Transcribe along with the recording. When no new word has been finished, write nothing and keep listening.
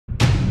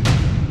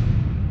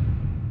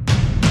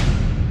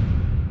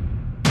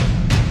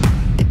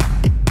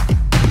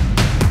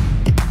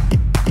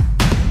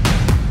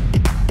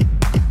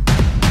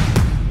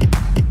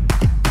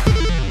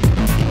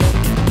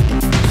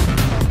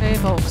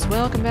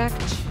back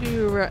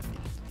to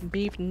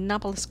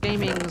Beefgnawpolis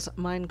Gaming's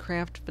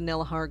Minecraft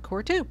Vanilla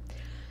Hardcore 2.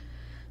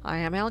 I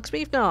am Alex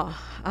Beefgnaw.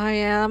 I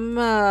am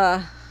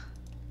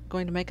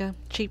going to make a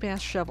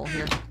cheap-ass shovel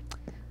here.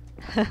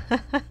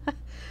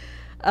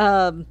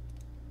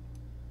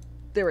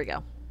 There we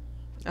go.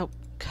 Oh,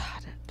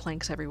 God,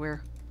 planks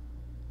everywhere.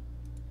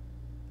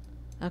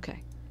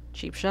 Okay,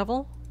 cheap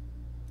shovel.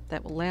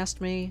 That will last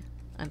me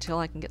until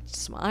I can get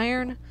some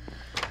iron.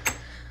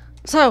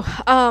 So,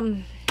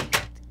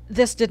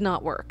 this did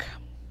not work.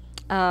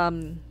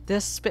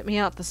 This spit me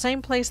out the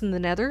same place in the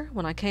nether.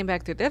 When I came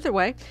back through the other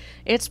way,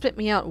 it spit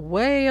me out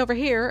way over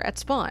here at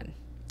spawn.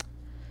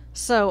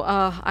 So,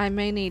 I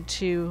may need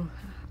to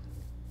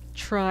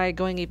try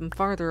going even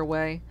farther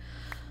away.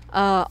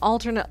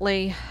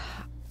 Alternately,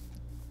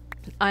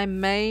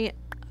 I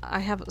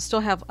still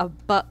have a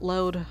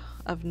buttload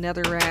of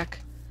netherrack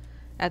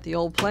at the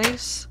old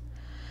place,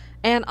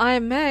 and I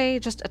may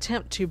just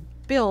attempt to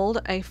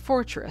build a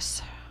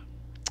fortress.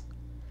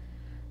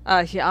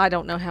 Yeah, I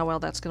don't know how well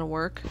that's going to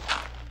work,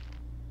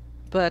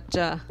 but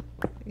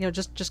you know,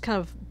 just kind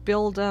of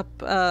build up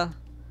a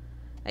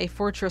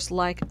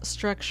fortress-like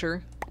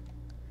structure.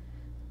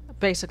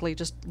 Basically,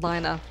 just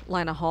line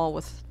a hall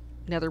with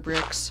nether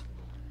bricks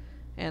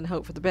and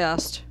hope for the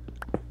best.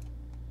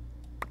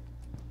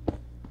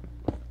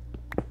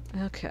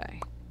 Okay.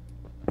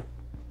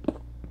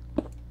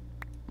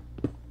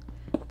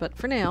 But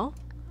for now,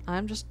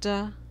 I'm just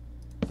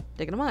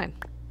digging a mine.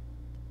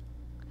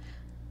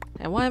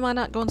 And why am I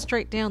not going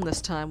straight down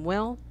this time?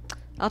 Well,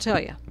 I'll tell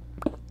you.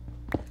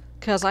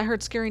 'Cause I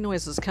heard scary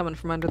noises coming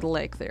from under the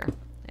lake there.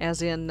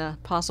 As in,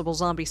 possible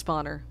zombie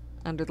spawner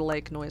under the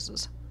lake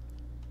noises.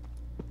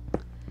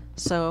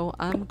 So,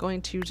 I'm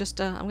going to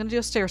just, I'm going to do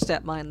a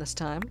stair-step mine this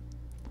time.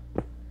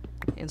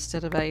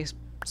 Instead of a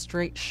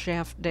straight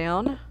shaft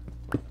down.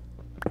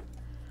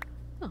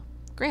 Oh,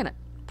 granite.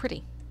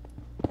 Pretty.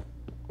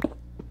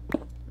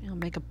 I'll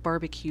make a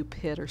barbecue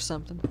pit or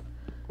something.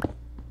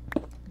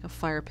 Like a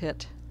fire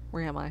pit.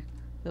 Where am I?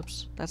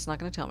 Oops, that's not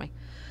going to tell me.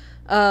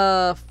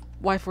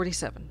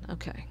 Y47.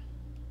 Okay.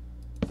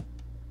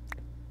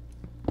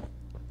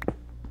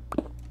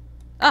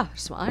 Ah,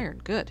 there's some iron.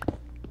 Good.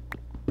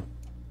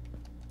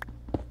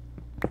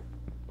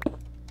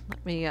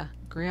 Let me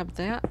grab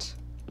that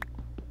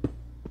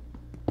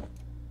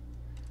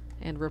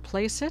and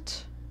replace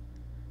it.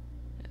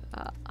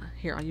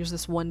 Here, I'll use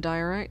this one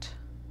diorite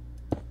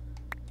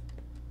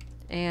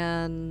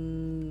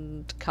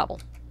and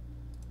cobble.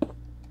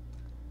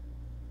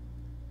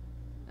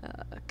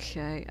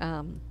 Okay,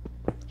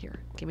 here,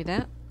 give me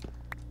that.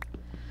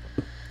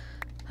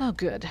 Oh,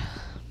 good.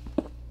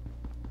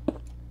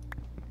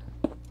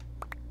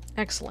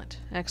 Excellent,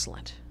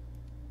 excellent.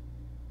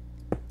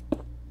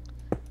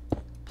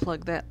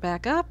 Plug that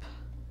back up.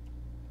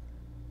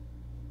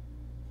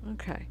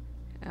 Okay.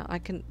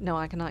 Now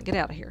I cannot get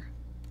out of here.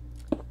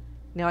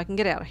 Now I can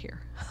get out of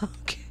here.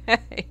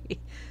 Okay.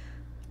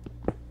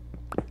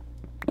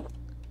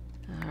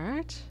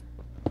 Alright.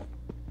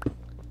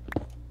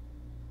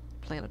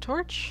 Plant a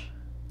torch.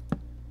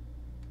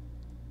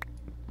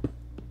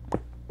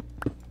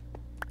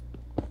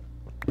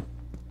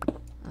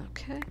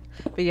 Okay.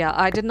 But yeah,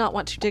 I did not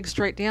want to dig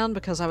straight down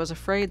because I was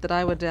afraid that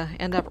I would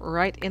end up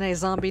right in a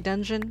zombie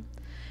dungeon.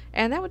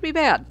 And that would be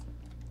bad.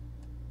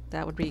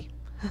 That would be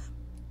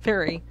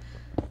very,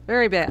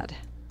 very bad.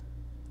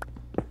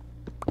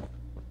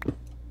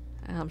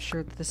 I'm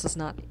sure that this is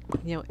not,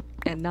 you know,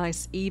 a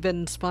nice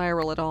even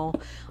spiral at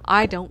all.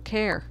 I don't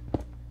care.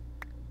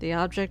 The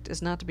object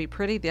is not to be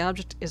pretty. The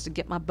object is to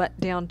get my butt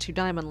down to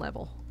diamond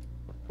level.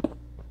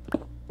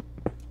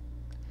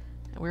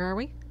 Where are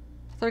we?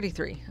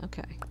 33.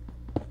 Okay.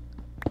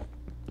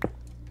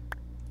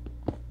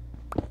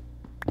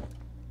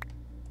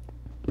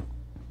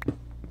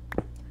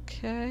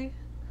 Okay.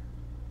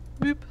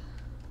 Boop.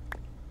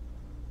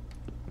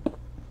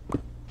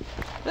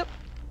 Oop.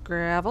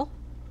 Gravel.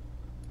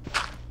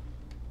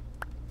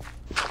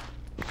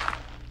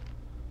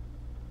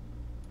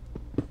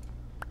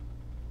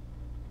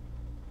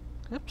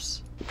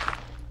 Oops.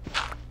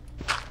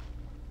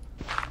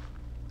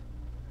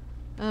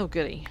 Oh,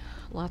 goody.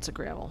 Lots of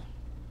gravel.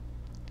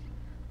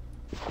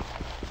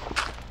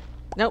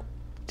 Nope.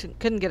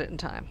 Couldn't get it in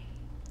time.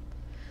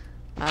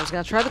 I was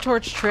going to try the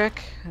torch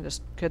trick. I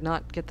just could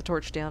not get the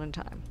torch down in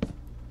time.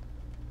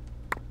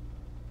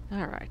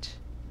 Alright.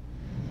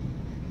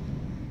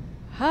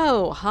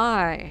 Oh,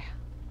 hi.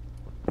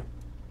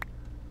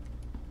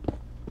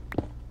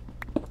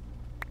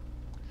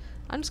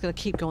 I'm just going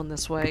to keep going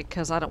this way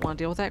because I don't want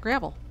to deal with that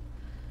gravel.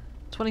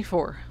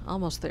 24.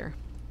 Almost there.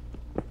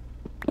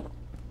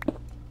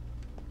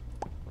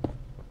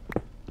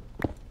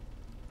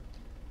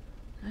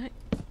 Alright.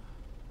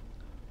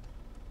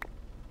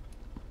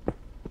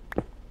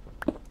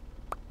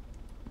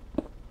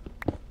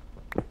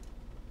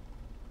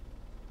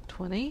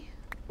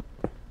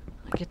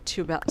 I get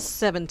to about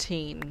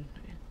 17.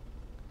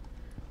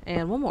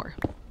 And one more.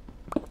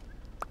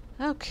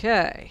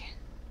 Okay.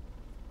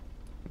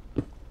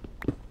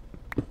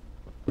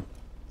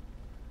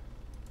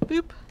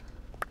 Boop.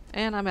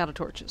 And I'm out of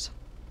torches.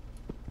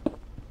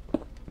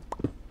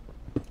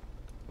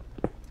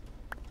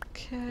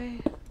 Okay.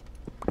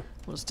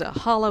 We'll just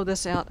hollow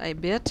this out a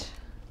bit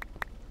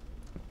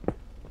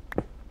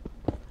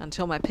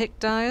until my pick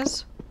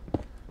dies.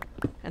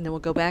 And then we'll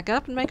go back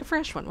up and make a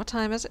fresh one. What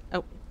time is it?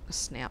 Oh,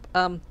 snap.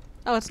 Oh,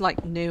 it's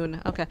like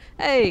noon. Okay.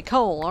 Hey,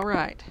 coal. All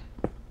right.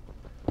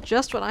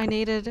 Just what I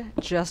needed,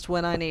 just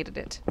when I needed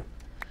it.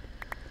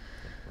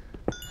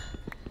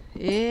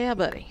 Yeah,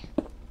 buddy.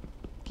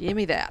 Give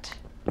me that.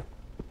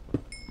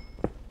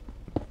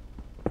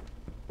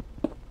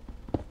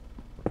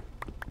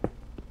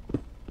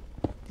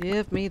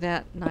 Give me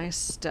that nice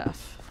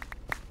stuff.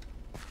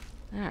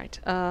 Alright,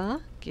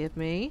 give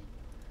me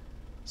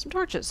some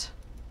torches.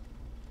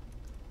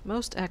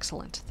 Most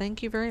excellent.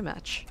 Thank you very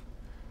much.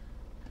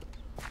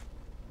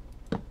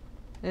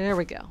 There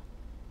we go.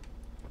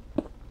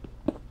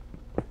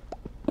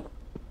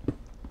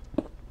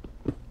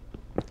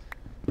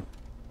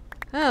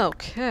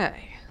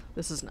 Okay.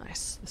 This is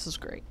nice. This is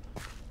great.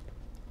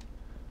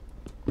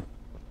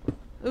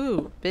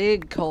 Ooh,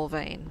 big coal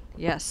vein.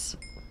 Yes.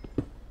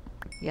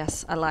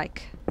 Yes, I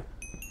like.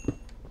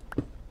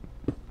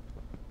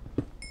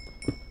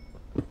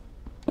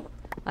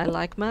 I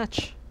like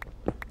much.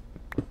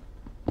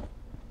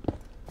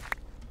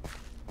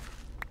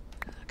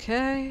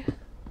 Okay.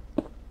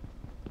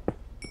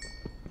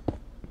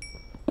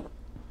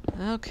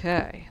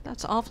 Okay.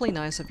 That's awfully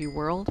nice of you,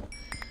 world.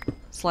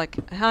 It's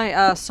like,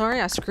 hi,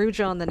 sorry I screwed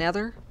you on the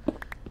nether.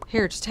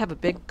 Here, just have a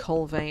big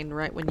coal vein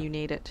right when you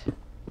need it.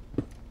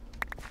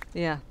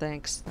 Yeah,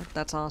 thanks.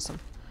 That's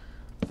awesome.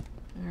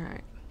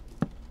 Alright.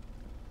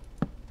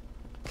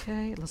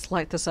 Okay, let's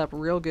light this up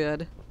real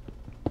good.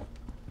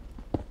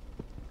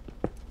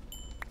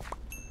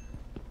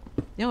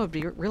 You know what would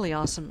be really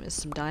awesome is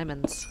some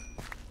diamonds.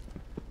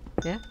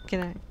 Yeah?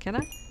 Can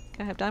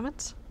I have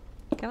diamonds?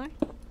 Can I?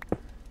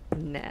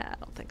 Nah, I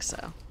don't think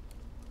so.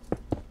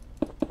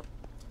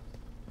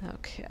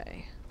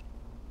 Okay.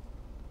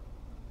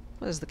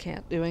 What is the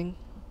cat doing?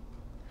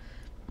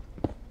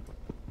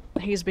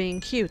 He's being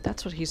cute.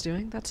 That's what he's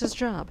doing. That's his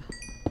job.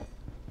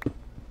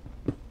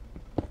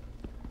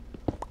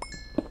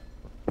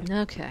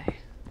 Okay.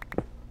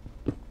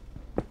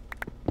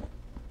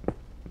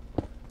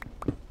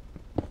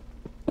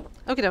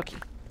 Okie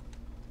dokie.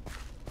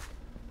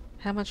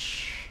 How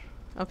much?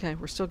 Okay,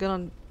 we're still good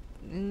on.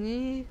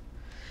 You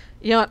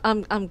know what?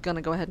 I'm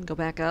gonna go ahead and go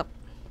back up.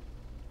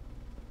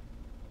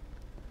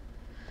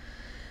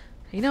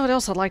 You know what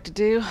else I'd like to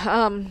do?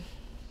 I'm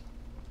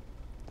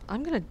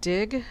gonna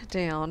dig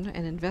down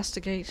and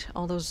investigate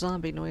all those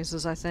zombie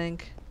noises, I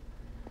think.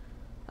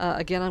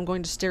 Again, I'm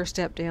going to stair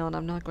step down.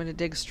 I'm not going to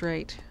dig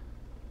straight.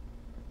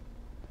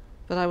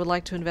 But I would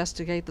like to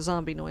investigate the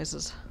zombie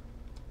noises.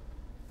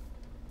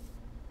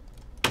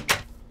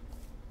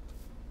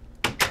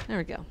 There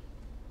we go.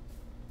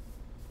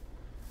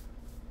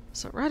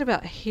 So right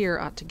about here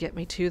ought to get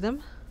me to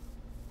them.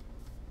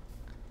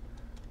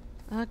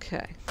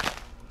 Okay.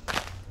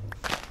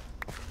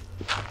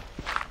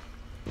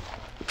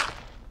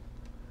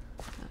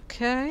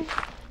 Okay.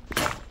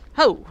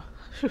 Oh!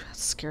 That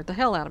scared the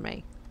hell out of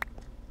me.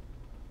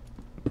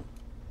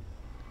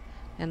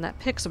 And that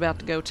pick's about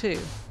to go too.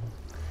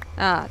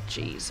 Ah,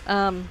 jeez.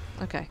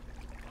 Okay.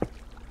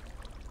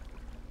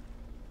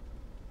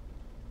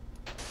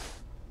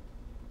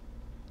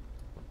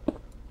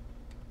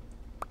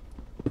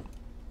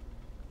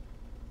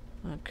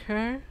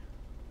 Okay.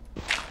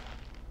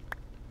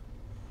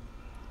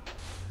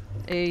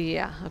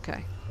 Yeah,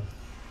 okay.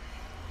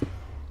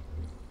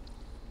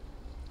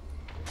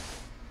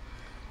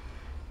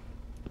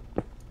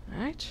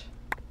 Alright.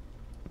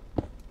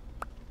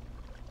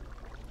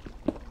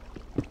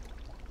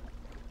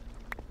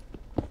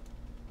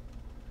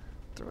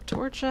 Throw a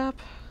torch up.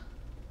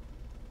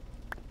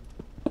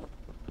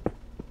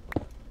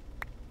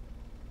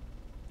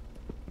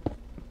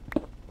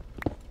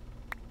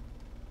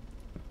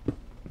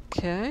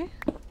 Okay.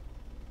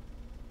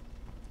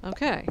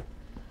 Okay.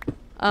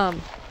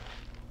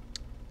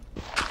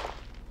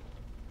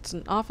 It's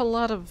an awful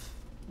lot of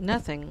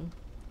nothing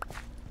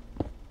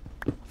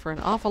for an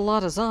awful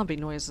lot of zombie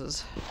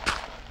noises.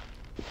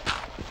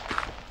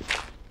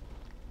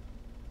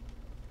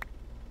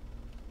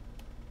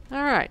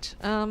 Alright,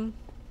 how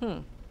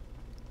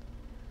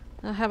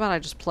about I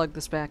just plug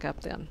this back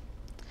up then?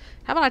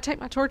 How about I take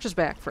my torches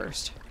back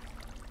first?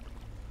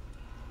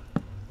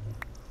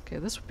 Okay,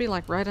 this would be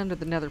like right under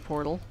the nether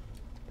portal.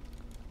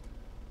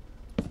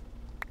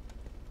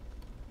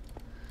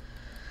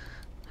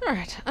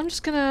 Alright, I'm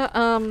just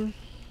gonna,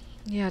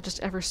 yeah,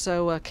 just ever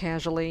so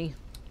casually,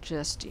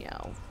 just, you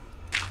know,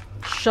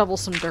 shovel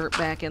some dirt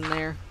back in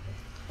there.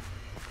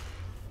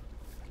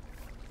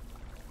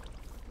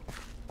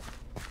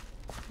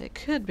 It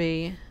could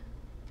be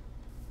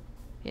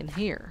in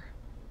here.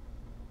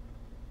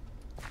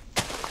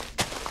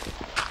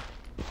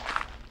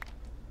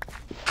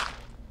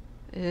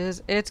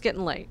 It's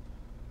getting late.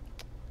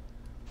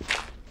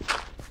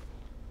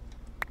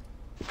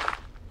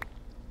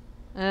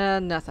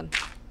 Nothing.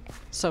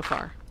 So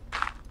far.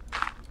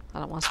 I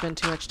don't want to spend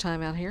too much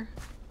time out here.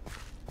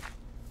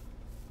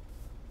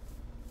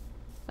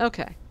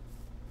 Okay.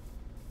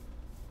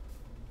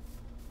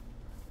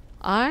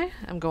 I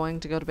am going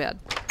to go to bed.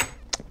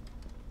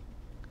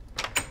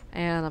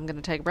 And I'm going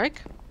to take a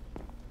break.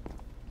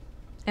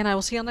 And I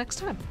will see you all next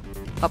time.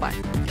 Bye-bye.